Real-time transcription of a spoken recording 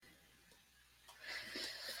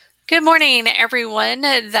Good morning, everyone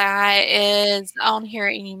that is on here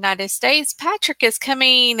in the United States. Patrick is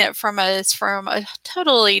coming from us from a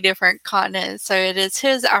totally different continent, so it is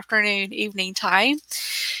his afternoon, evening time.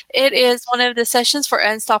 It is one of the sessions for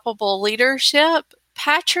Unstoppable Leadership.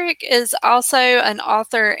 Patrick is also an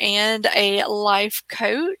author and a life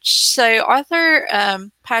coach. So,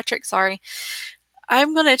 Patrick, sorry,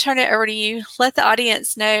 I'm going to turn it over to you. Let the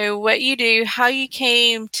audience know what you do, how you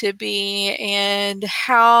came to be, and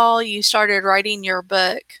how you started writing your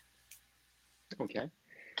book. Okay,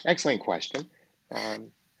 excellent question. Um,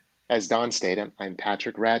 as Don stated, I'm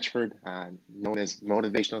Patrick Ratchford, known as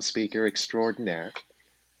motivational speaker extraordinaire.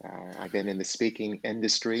 I've been in the speaking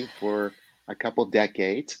industry for a couple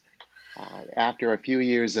decades. After a few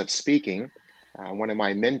years of speaking, one of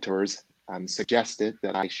my mentors suggested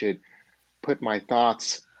that I should put my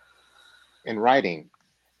thoughts in writing,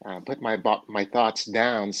 put my thoughts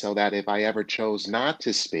down so that if I ever chose not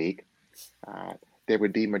to speak, uh, there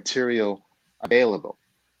would be material available.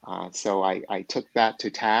 So I took that to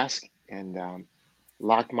task and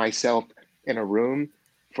locked myself in a room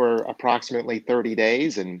for approximately 30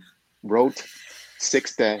 days and wrote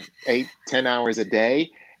 6 to 8, 10 hours a day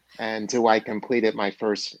until I completed my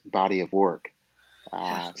first body of work.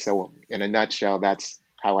 Yeah, So, in a nutshell, that's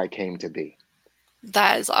how I came to be.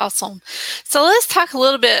 that is awesome. So let's talk a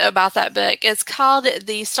little bit about that book. It's called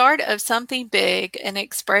The Start of Something Big, an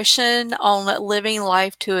expression on living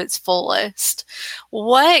life to its fullest.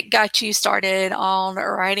 What got you started on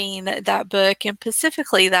writing that book and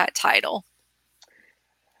specifically that title?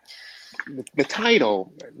 The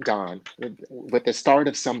title, Don, with the start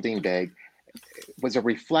of something big, was a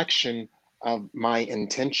reflection of my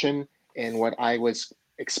intention and what I was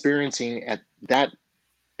experiencing at that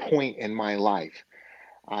point in my life.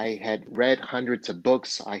 I had read hundreds of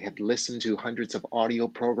books, I had listened to hundreds of audio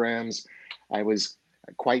programs. I was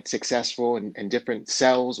quite successful in different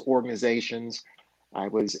sales organizations. I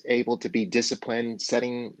was able to be disciplined,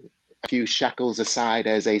 setting a few shekels aside,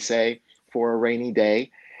 as they say, for a rainy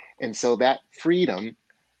day. And so that freedom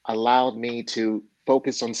allowed me to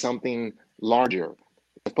focus on something larger,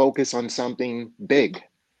 to focus on something big,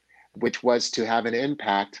 which was to have an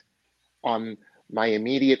impact on my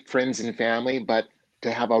immediate friends and family, but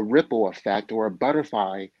to have a ripple effect or a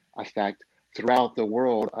butterfly effect throughout the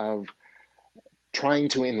world of trying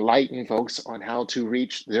to enlighten folks on how to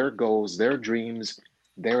reach their goals, their dreams,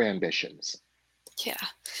 their ambitions. Yeah.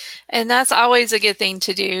 And that's always a good thing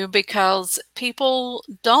to do because people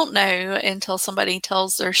don't know until somebody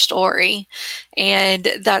tells their story. And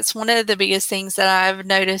that's one of the biggest things that I've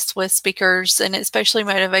noticed with speakers and especially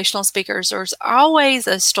motivational speakers. There's always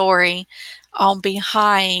a story on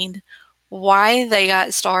behind why they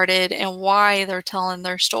got started and why they're telling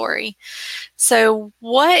their story. So,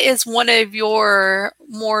 what is one of your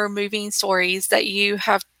more moving stories that you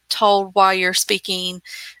have told while you're speaking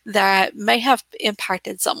that may have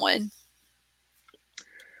impacted someone?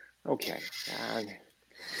 Okay.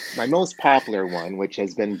 My most popular one, which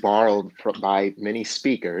has been borrowed by many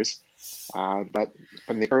speakers, but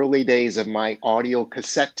from the early days of my audio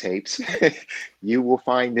cassette tapes, you will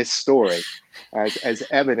find this story as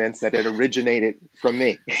evidence that it originated from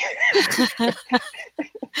me.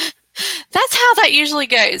 That's how that usually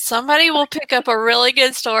goes. Somebody will pick up a really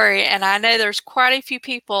good story, and I know there's quite a few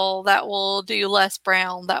people that will do Les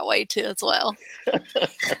Brown that way too as well.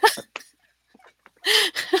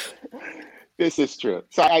 This is true.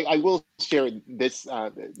 So I will share this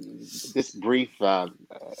brief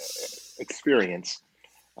experience.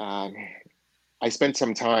 Um, I spent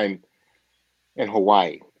some time in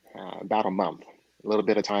Hawaii, about a month, a little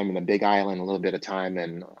bit of time in the Big Island, a little bit of time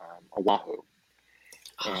in Oahu.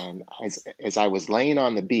 And as I was laying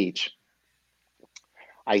on the beach,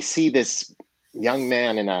 I see this young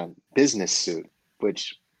man in a business suit,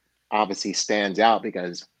 which obviously stands out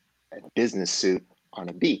because a business suit on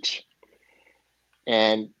a beach.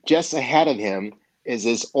 And just ahead of him is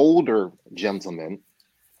this older gentleman,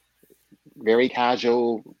 very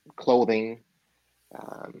casual clothing,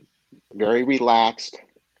 um, very relaxed.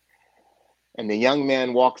 And the young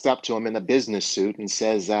man walks up to him in a business suit and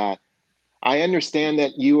says, I understand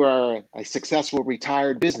that you are a successful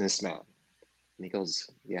retired businessman. And he goes,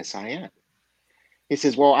 Yes, I am. He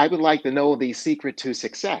says, Well, I would like to know the secret to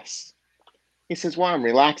success. He says, Well, I'm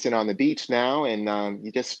relaxing on the beach now, and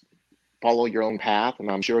you just follow your own path, and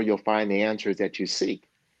I'm sure you'll find the answers that you seek.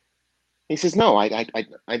 He says, No,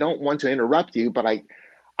 I don't want to interrupt you, but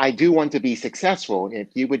I do want to be successful. And if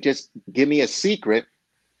you would just give me a secret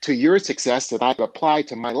to your success that I've applied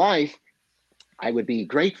to my life, I would be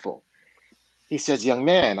grateful. He says, Young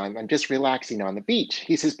man, I'm just relaxing on the beach.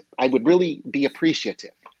 He says, I would really be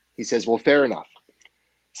appreciative. He says, well, fair enough.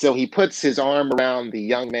 So he puts his arm around the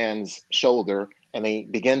young man's shoulder and they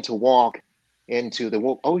begin to walk into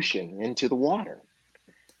the ocean, into the water.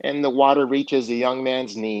 And the water reaches the young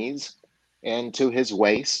man's knees and to his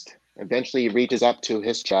waist. Eventually, he reaches up to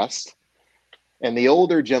his chest. And the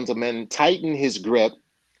older gentleman tightened his grip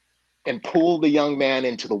and pulled the young man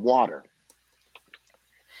into the water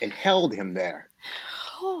and held him there.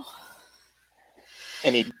 Oh.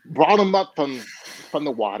 And he brought him up from the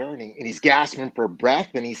water, and he's gasping for breath.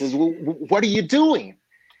 And he says, well, what are you doing?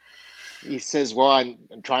 He says, well, I'm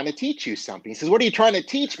trying to teach you something. He says, what are you trying to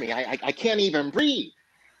teach me? I can't even breathe.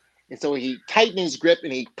 And so he tightened his grip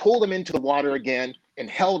and he pulled him into the water again and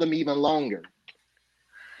held him even longer.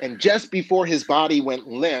 And just before his body went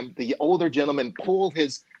limp, the older gentleman pulled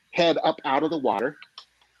his head up out of the water.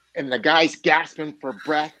 And the guy's gasping for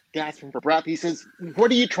breath. He says, what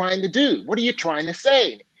are you trying to do? What are you trying to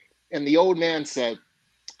say? And the old man said,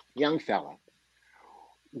 young fella,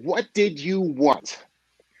 what did you want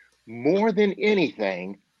more than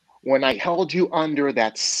anything when I held you under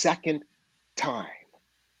that second time?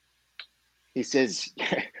 He says,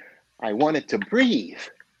 I wanted to breathe.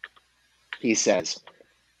 He says,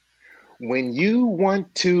 when you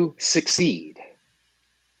want to succeed,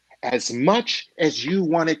 as much as you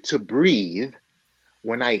wanted to breathe,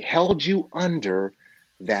 when I held you under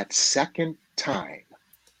that second time,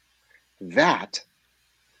 that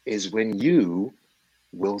is when you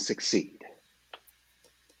will succeed.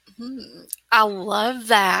 I love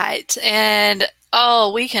that. And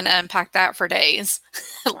oh, we can unpack that for days,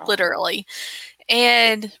 literally.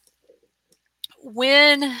 And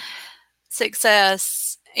when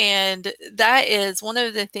success, and that is one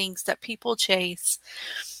of the things that people chase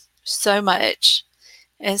so much.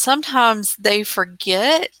 And sometimes they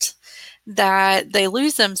forget that they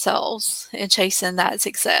lose themselves in chasing that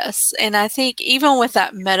success. And I think even with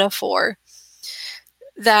that metaphor,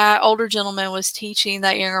 that older gentleman was teaching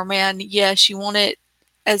that younger man, yes, you want it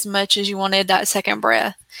as much as you wanted that second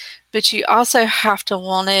breath, but you also have to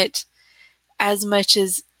want it as much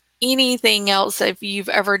as anything else that you've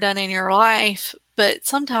ever done in your life. But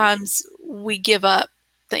sometimes we give up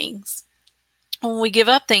things. When we give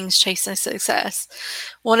up things chasing success,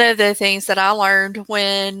 one of the things that I learned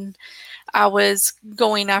when I was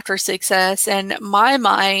going after success, in my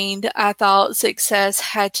mind, I thought success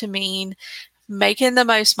had to mean making the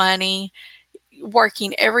most money,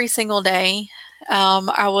 working every single day.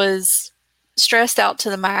 I was stressed out to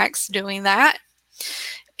the max doing that.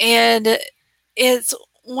 And it's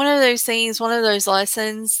one of those things, one of those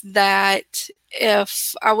lessons that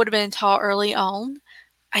if I would have been taught early on,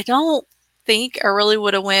 I don't think I really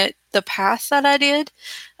would have went the path that I did.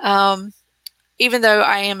 Even though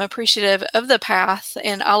I am appreciative of the path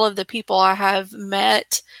and all of the people I have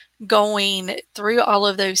met going through all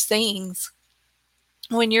of those things,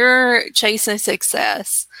 when you're chasing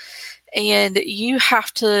success and you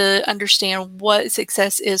have to understand what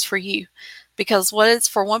success is for you, because what is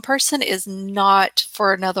for one person is not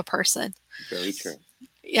for another person. Very true.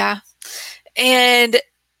 Yeah. And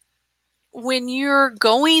when you're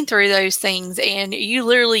going through those things and you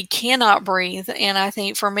literally cannot breathe, and I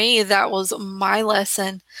think for me, that was my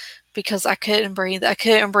lesson because I couldn't breathe. I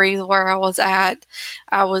couldn't breathe where I was at.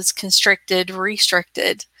 I was constricted,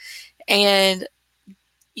 restricted, and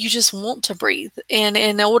you just want to breathe. And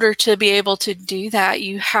in order to be able to do that,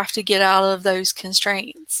 you have to get out of those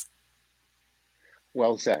constraints.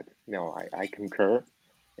 Well said. No, I concur.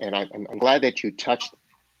 And I'm glad that you touched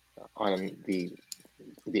on the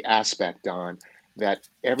aspect on that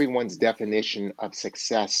everyone's definition of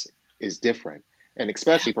success is different. And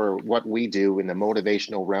especially for what we do in the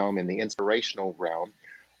motivational realm and the inspirational realm,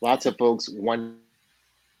 lots of folks want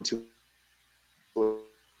to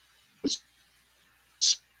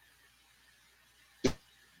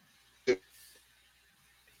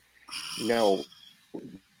know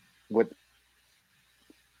what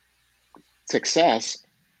success,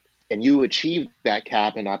 and you achieve that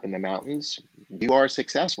cabin up in the mountains, you are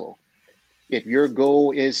successful. If your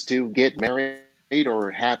goal is to get married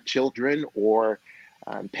or have children or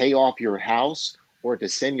pay off your house or to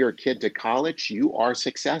send your kid to college, you are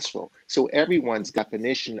successful. So everyone's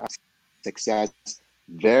definition of success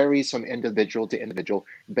varies from individual to individual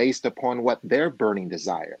based upon what their burning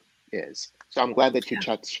desire is. So I'm glad that you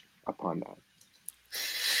touched upon that.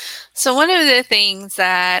 So one of the things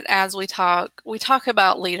that as we talk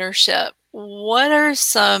about leadership, what are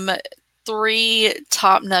some 3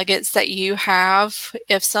 top nuggets that you have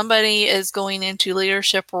if somebody is going into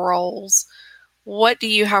leadership roles? What do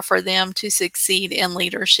you have for them to succeed in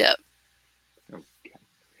leadership? Okay.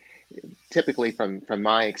 typically from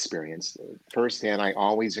my experience, firsthand, I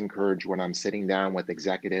always encourage when I'm sitting down with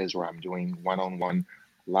executives or I'm doing one-on-one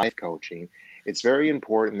life coaching, it's very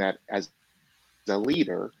important that as a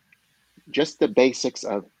leader, just the basics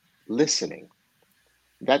of listening.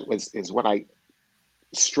 That was is what I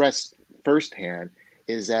stressed firsthand,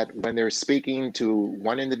 is that when they're speaking to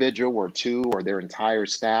one individual or two or their entire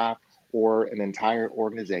staff or an entire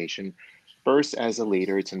organization, first as a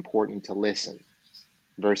leader, it's important to listen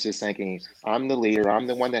versus thinking, I'm the leader, I'm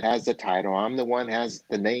the one that has the title, I'm the one that has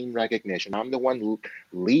the name recognition, I'm the one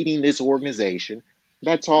leading this organization.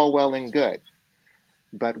 That's all well and good.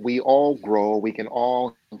 But we all grow, we can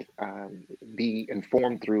all be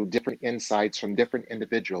informed through different insights from different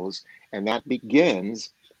individuals, and that begins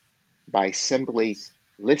by simply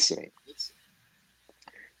listening.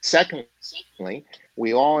 Secondly,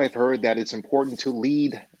 we all have heard that it's important to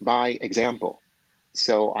lead by example.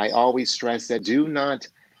 So I always stress that do not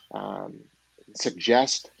um,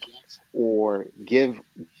 suggest or give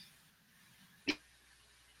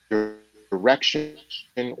direction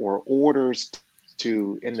or orders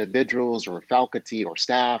to individuals or faculty or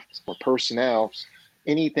staff or personnel,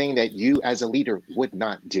 anything that you as a leader would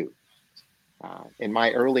not do. In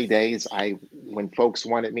my early days, when folks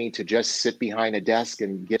wanted me to just sit behind a desk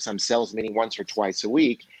and give some sales meeting once or twice a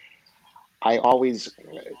week, I always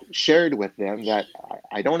shared with them that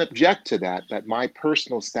I don't object to that, but my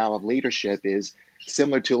personal style of leadership is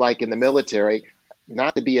similar to like in the military,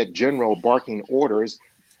 not to be a general barking orders,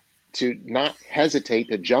 to not hesitate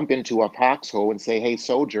to jump into a foxhole and say, hey,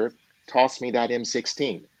 soldier, toss me that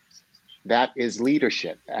M16. That is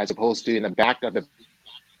leadership, as opposed to in the back of the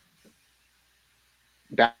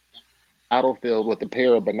battlefield with a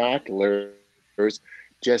pair of binoculars,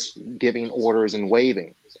 just giving orders and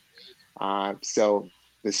waving. So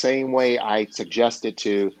the same way I suggested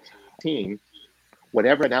to team,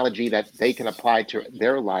 whatever analogy that they can apply to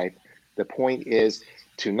their life, the point is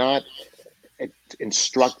to not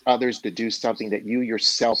instruct others to do something that you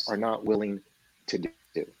yourself are not willing to do.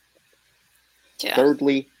 Yeah.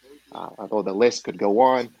 Thirdly, although the list could go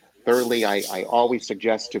on, thirdly, I always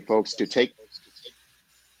suggest to folks to take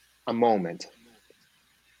a moment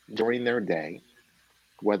during their day,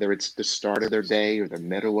 whether it's the start of their day or the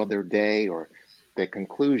middle of their day or the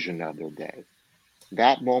conclusion of their day.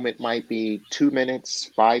 That moment might be 2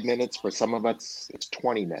 minutes, 5 minutes. For some of us, it's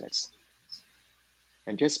 20 minutes.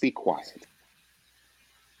 And just be quiet.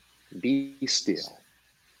 Be still.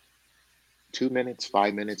 2 minutes,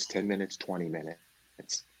 5 minutes, 10 minutes, 20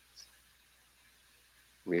 minutes.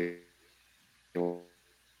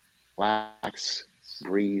 Relax,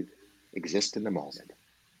 breathe, exist in the moment.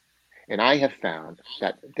 And I have found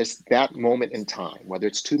that that moment in time, whether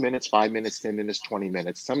it's 2 minutes, 5 minutes, 10 minutes, 20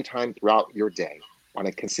 minutes, sometime throughout your day on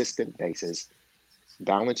a consistent basis,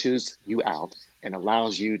 balances you out and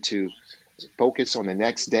allows you to focus on the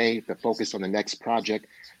next day, to focus on the next project,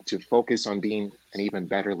 to focus on being an even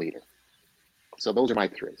better leader. So those are my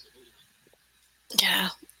three. Yeah.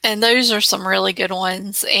 And those are some really good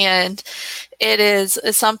ones. And it is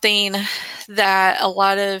something that a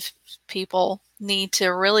lot of people need to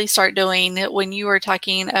really start doing. When you were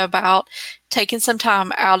talking about taking some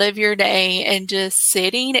time out of your day and just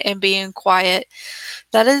sitting and being quiet,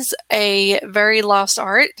 that is a very lost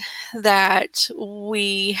art that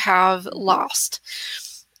we have lost.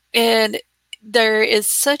 And there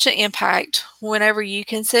is such an impact whenever you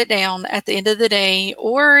can sit down at the end of the day,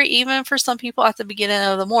 or even for some people at the beginning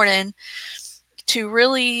of the morning, to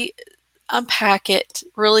really unpack it,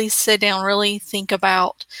 really sit down, really think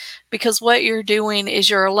about, because what you're doing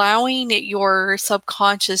is you're allowing your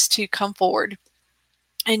subconscious to come forward,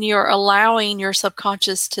 and you're allowing your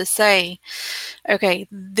subconscious to say, okay,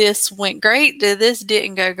 this went great, this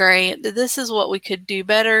didn't go great, this is what we could do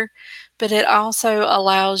better. But it also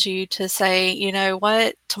allows you to say, you know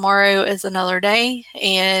what, tomorrow is another day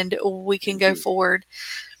and we can go forward.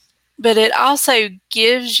 But it also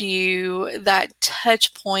gives you that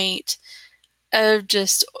touch point of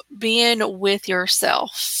just being with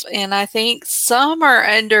yourself. And I think some are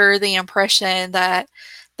under the impression that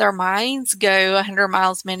their minds go 100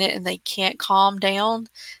 miles a minute and they can't calm down.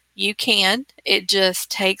 You can. It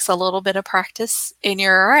just takes a little bit of practice, and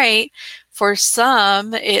you're right. For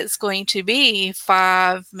some, it's going to be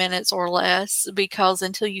 5 minutes or less, because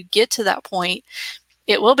until you get to that point,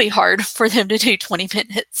 it will be hard for them to do 20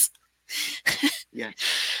 minutes. Yeah,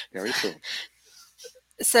 very true.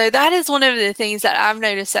 So that is one of the things that I've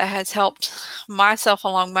noticed that has helped myself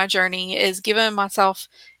along my journey, is giving myself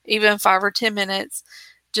even 5 or 10 minutes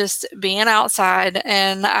just being outside,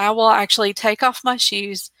 and I will actually take off my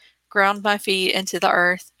shoes, ground my feet into the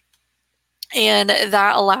earth, And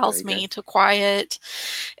that allows Very me good. to quiet,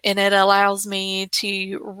 and it allows me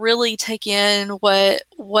to really take in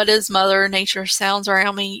what is Mother Nature sounds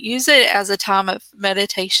around me. Use it as a time of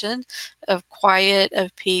meditation, of quiet,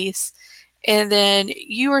 of peace. And then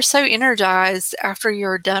you are so energized after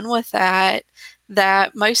you're done with that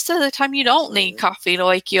that most of the time you don't need coffee to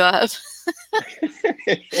wake you up.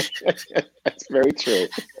 That's very true.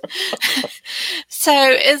 So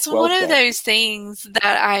it's Well one of said. those things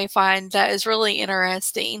that I find that is really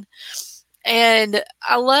interesting. And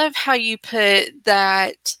I love how you put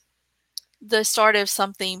that the start of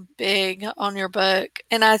something big on your book.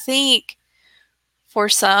 And I think for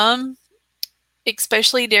some,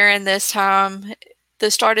 especially during this time,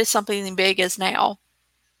 the start of something big is now.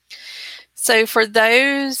 So for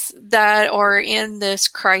those that are in this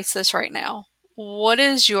crisis right now, what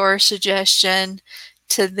is your suggestion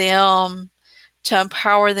to them to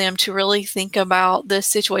empower them to really think about this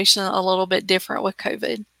situation a little bit different with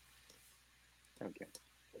COVID? Okay.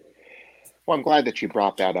 Well, I'm glad that you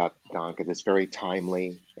brought that up, Don, because it's very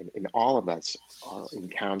timely, and all of us are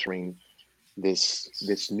encountering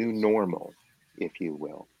this new normal, if you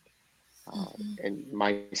will, Mm-hmm. and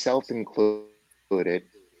myself included.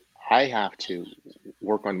 I have to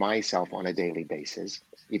work on myself on a daily basis,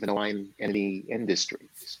 even though I'm in the industry.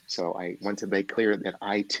 So I want to make clear that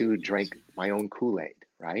I too drink my own Kool-Aid,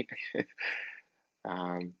 right?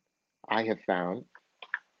 um, I have found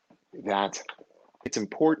that it's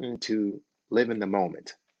important to live in the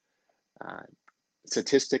moment. Uh,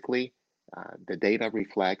 Statistically, the data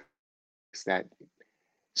reflects that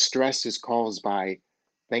stress is caused by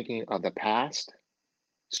thinking of the past,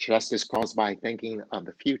 stress is caused by thinking of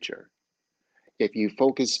the future. If you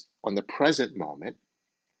focus on the present moment,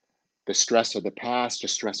 the stress of the past, the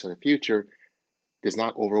stress of the future does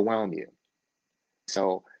not overwhelm you.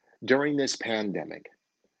 So during this pandemic,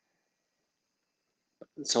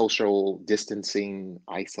 social distancing,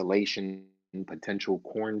 isolation, potential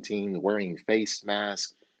quarantine, wearing face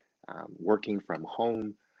masks, working from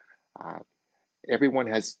home, uh, everyone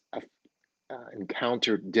has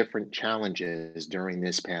encountered different challenges during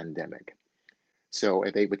this pandemic. So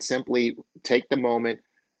if they would simply take the moment,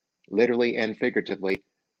 literally and figuratively,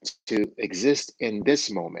 to exist in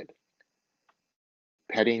this moment,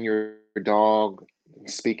 petting your dog,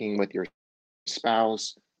 speaking with your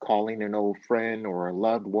spouse, calling an old friend or a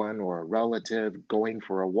loved one or a relative, going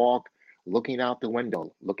for a walk, looking out the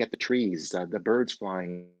window, look at the trees, the birds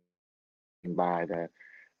flying by,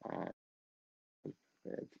 uh,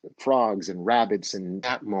 frogs and rabbits in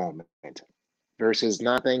that moment, versus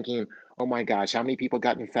not thinking, oh my gosh, how many people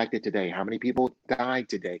got infected today? How many people died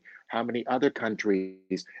today? How many other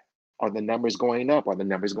countries are the numbers going up? Are the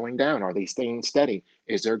numbers going down? Are they staying steady?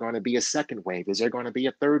 Is there going to be a second wave? Is there going to be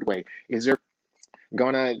a third wave? Is there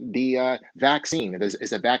going to be a vaccine?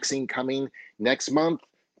 Is a vaccine coming next month,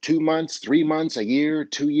 2 months, 3 months, a year,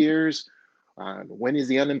 2 years? When is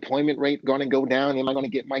the unemployment rate going to go down? Am I going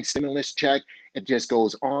to get my stimulus check? It just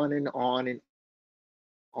goes on and on and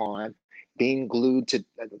on. Being glued to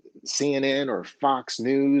CNN or Fox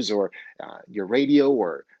News or your radio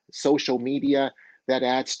or social media, that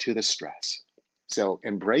adds to the stress. So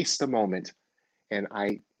embrace the moment. And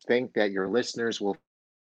I think that your listeners will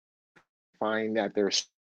find that their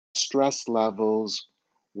stress levels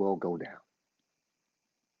will go down.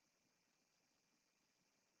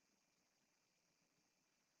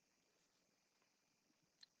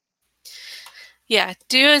 Yeah,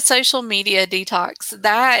 do a social media detox.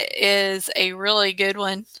 That is a really good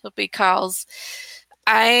one because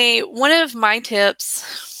one of my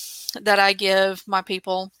tips that I give my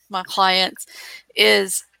people, my clients,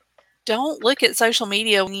 is don't look at social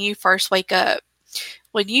media when you first wake up.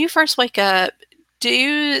 When you first wake up,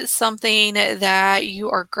 do something that you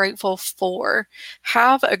are grateful for.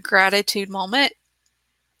 Have a gratitude moment.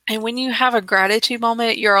 And when you have a gratitude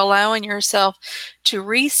moment, you're allowing yourself to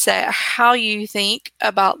reset how you think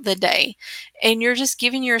about the day. And you're just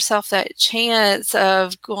giving yourself that chance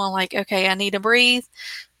of going like, okay, I need to breathe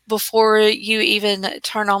before you even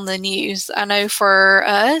turn on the news. I know for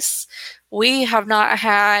us, we have not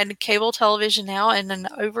had cable television now in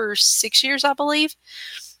over 6 years, I believe.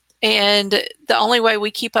 And the only way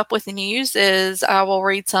we keep up with the news is I will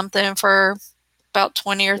read something for about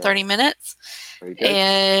 20 or Right. 30 minutes. Very good.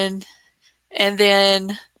 And and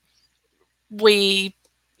then we,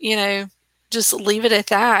 you know, just leave it at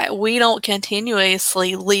that. We don't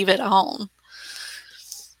continuously leave it on.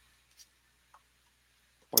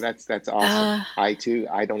 Well, that's awesome. Uh, I too,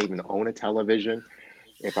 I don't even own a television.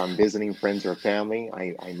 If I'm visiting friends or family,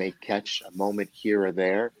 I may catch a moment here or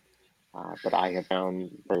there. But I have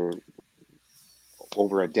found for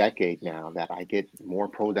over a decade now that I get more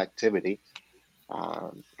productivity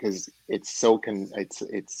because it's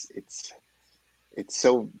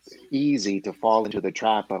so easy to fall into the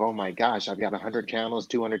trap of, oh my gosh, I've got 100 channels,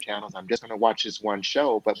 200 channels. I'm just going to watch this one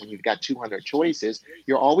show. But when you've got 200 choices,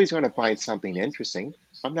 you're always going to find something interesting.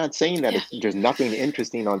 I'm not saying that Yeah. there's nothing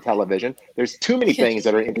interesting on television. There's too many Yeah. things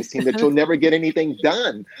that are interesting that you'll never get anything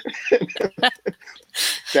done.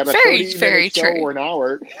 That a Very, 30-minute very show true. or an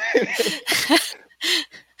hour.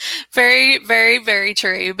 Very, very, very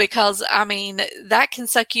true. Because I mean, that can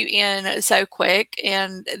suck you in so quick.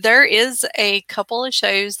 And there is a couple of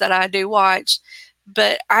shows that I do watch,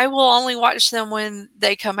 but I will only watch them when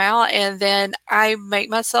they come out. And then I make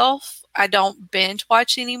myself, I don't binge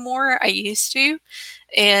watch anymore. I used to.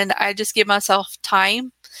 And I just give myself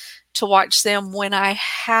time to watch them when I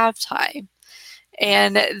have time.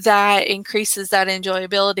 And that increases that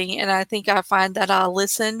enjoyability. And I think I find that I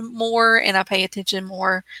listen more and I pay attention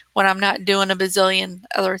more when I'm not doing a bazillion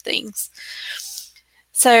other things.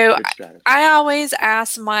 So Good strategy. I always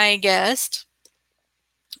ask my guest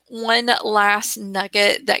one last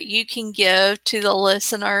nugget that you can give to the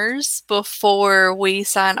listeners before we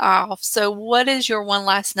sign off. So, what is your one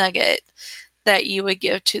last nugget that you would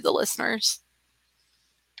give to the listeners?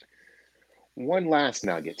 One last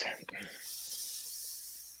nugget.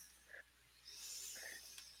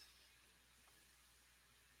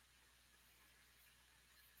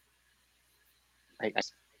 I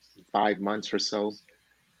 5 months or so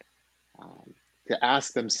to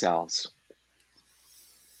ask themselves,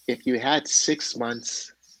 if you had 6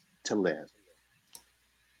 months to live,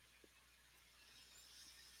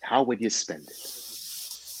 how would you spend it?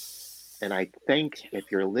 And I think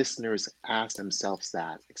if your listeners ask themselves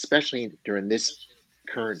that, especially during this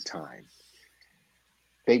current time,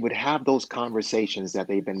 they would have those conversations that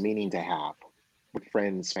they've been meaning to have with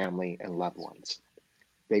friends, family, and loved ones.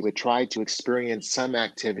 They would try to experience some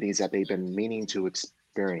activities that they've been meaning to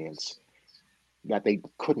experience that they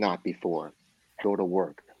could not before. Go to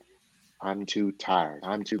work. I'm too tired.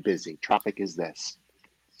 I'm too busy. Traffic is this.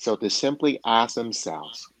 So to simply ask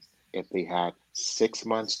themselves, if they had 6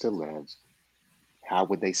 months to live, how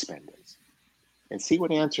would they spend it? And see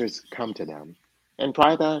what answers come to them and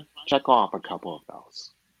try to check off a couple of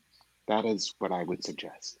those. That is what I would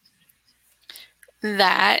suggest.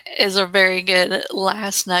 That is a very good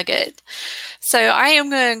last nugget. So I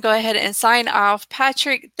am going to go ahead and sign off.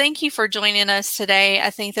 Patrick, thank you for joining us today.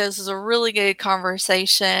 I think this is a really good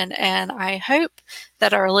conversation, and I hope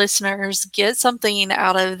that our listeners get something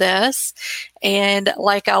out of this. And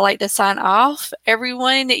like I like to sign off,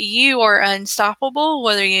 everyone, you are unstoppable,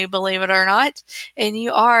 whether you believe it or not, and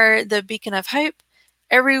you are the beacon of hope.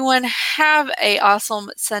 Everyone have a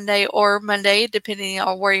awesome Sunday or Monday, depending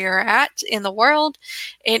on where you're at in the world.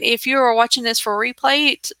 And if you are watching this for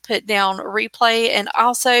replay, put down replay. And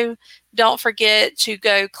also, don't forget to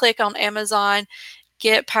go click on Amazon,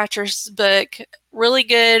 get Patrick's book. Really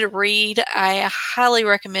good read. I highly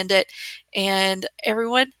recommend it. And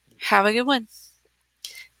everyone, have a good one.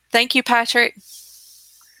 Thank you, Patrick.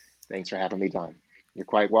 Thanks for having me, Don. You're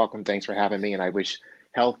quite welcome. Thanks for having me, and I wish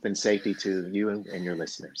health and safety to you and your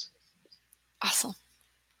listeners. Awesome.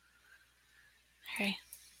 Okay.